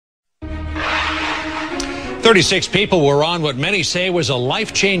36 people were on what many say was a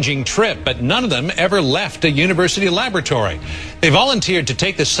life-changing trip, but none of them ever left a university laboratory. They volunteered to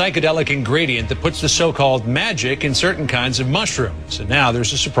take the psychedelic ingredient that puts the so-called magic in certain kinds of mushrooms. And now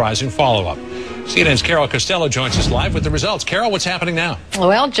there's a surprising follow-up. CNN's Carol Costello joins us live with the results. Carol, what's happening now?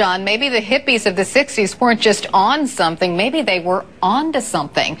 Well, John, maybe the hippies of the 60s weren't just on something. Maybe they were onto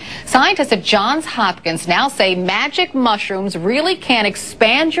something. Scientists at Johns Hopkins now say magic mushrooms really can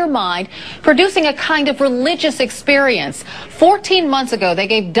expand your mind, producing a kind of religious experience. 14 months ago, they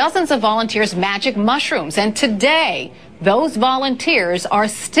gave dozens of volunteers magic mushrooms, and today, those volunteers are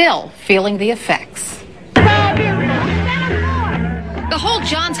still feeling the effects. The whole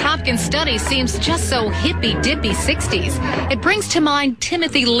Johns Hopkins study seems just so hippy-dippy 60s. It brings to mind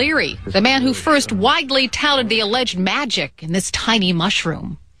Timothy Leary, the man who first widely touted the alleged magic in this tiny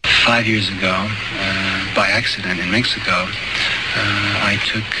mushroom. 5 years ago, by accident in Mexico, I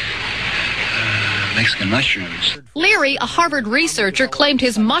took Mexican mushrooms. Leary, a Harvard researcher, claimed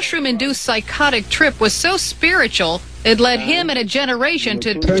his mushroom-induced psychotic trip was so spiritual it led him and a generation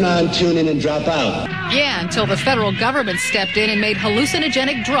to turn on, tune in, and drop out. Yeah, until the federal government stepped in and made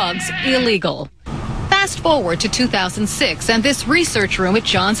hallucinogenic drugs illegal. Fast forward to 2006 and this research room at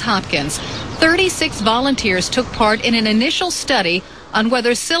Johns Hopkins. 36 volunteers took part in an initial study on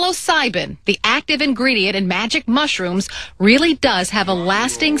whether psilocybin, the active ingredient in magic mushrooms, really does have a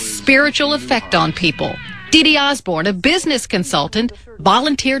lasting spiritual effect on people. Dee Dee Osborne, a business consultant,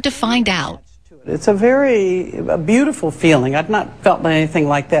 volunteered to find out. It's a beautiful feeling. I've not felt anything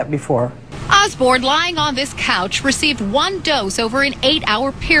like that before. Osborne, lying on this couch, received one dose over an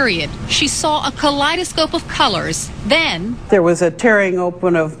 8-hour period. She saw a kaleidoscope of colors. Then there was a tearing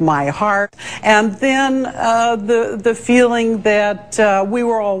open of my heart, and then the feeling that we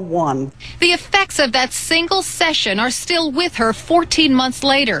were all one. The effects of that single session are still with her 14 months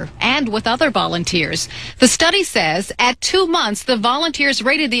later, and with other volunteers. The study says at 2 months, the volunteers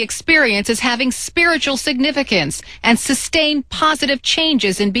rated the experience as having spiritual significance and sustained positive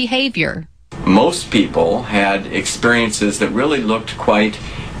changes in behavior. Most people had experiences that really looked quite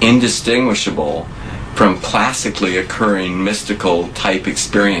indistinguishable from classically occurring mystical type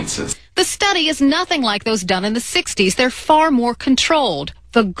experiences. The study is nothing like those done in the 60s. They're far more controlled.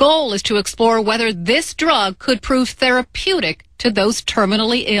 The goal is to explore whether this drug could prove therapeutic to those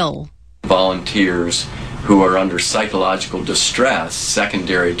terminally ill. Volunteers who are under psychological distress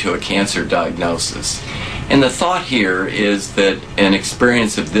secondary to a cancer diagnosis. And the thought here is that an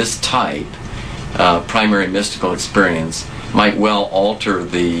experience of this type, primary mystical experience, might well alter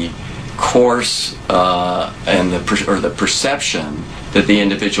the course and the perception that the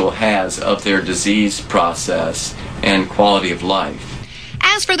individual has of their disease process and quality of life.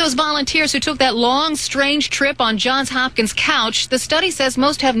 As for those volunteers who took that long, strange trip on Johns Hopkins' couch, the study says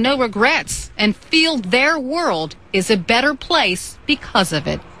most have no regrets and feel their world is a better place because of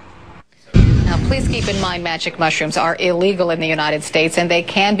it. Now, please keep in mind magic mushrooms are illegal in the United States, and they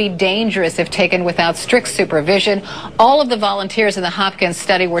can be dangerous if taken without strict supervision. All of the volunteers in the Hopkins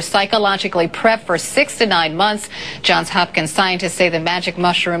study were psychologically prepped for 6 to 9 months. Johns Hopkins scientists say the magic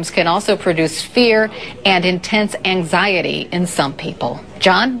mushrooms can also produce fear and intense anxiety in some people.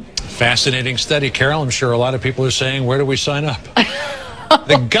 John? Fascinating study, Carol. I'm sure a lot of people are saying, where do we sign up?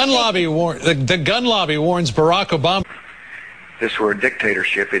 The gun lobby warns Barack Obama. If this were a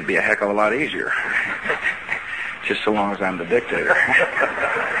dictatorship, it'd be a heck of a lot easier. Just so long as I'm the dictator.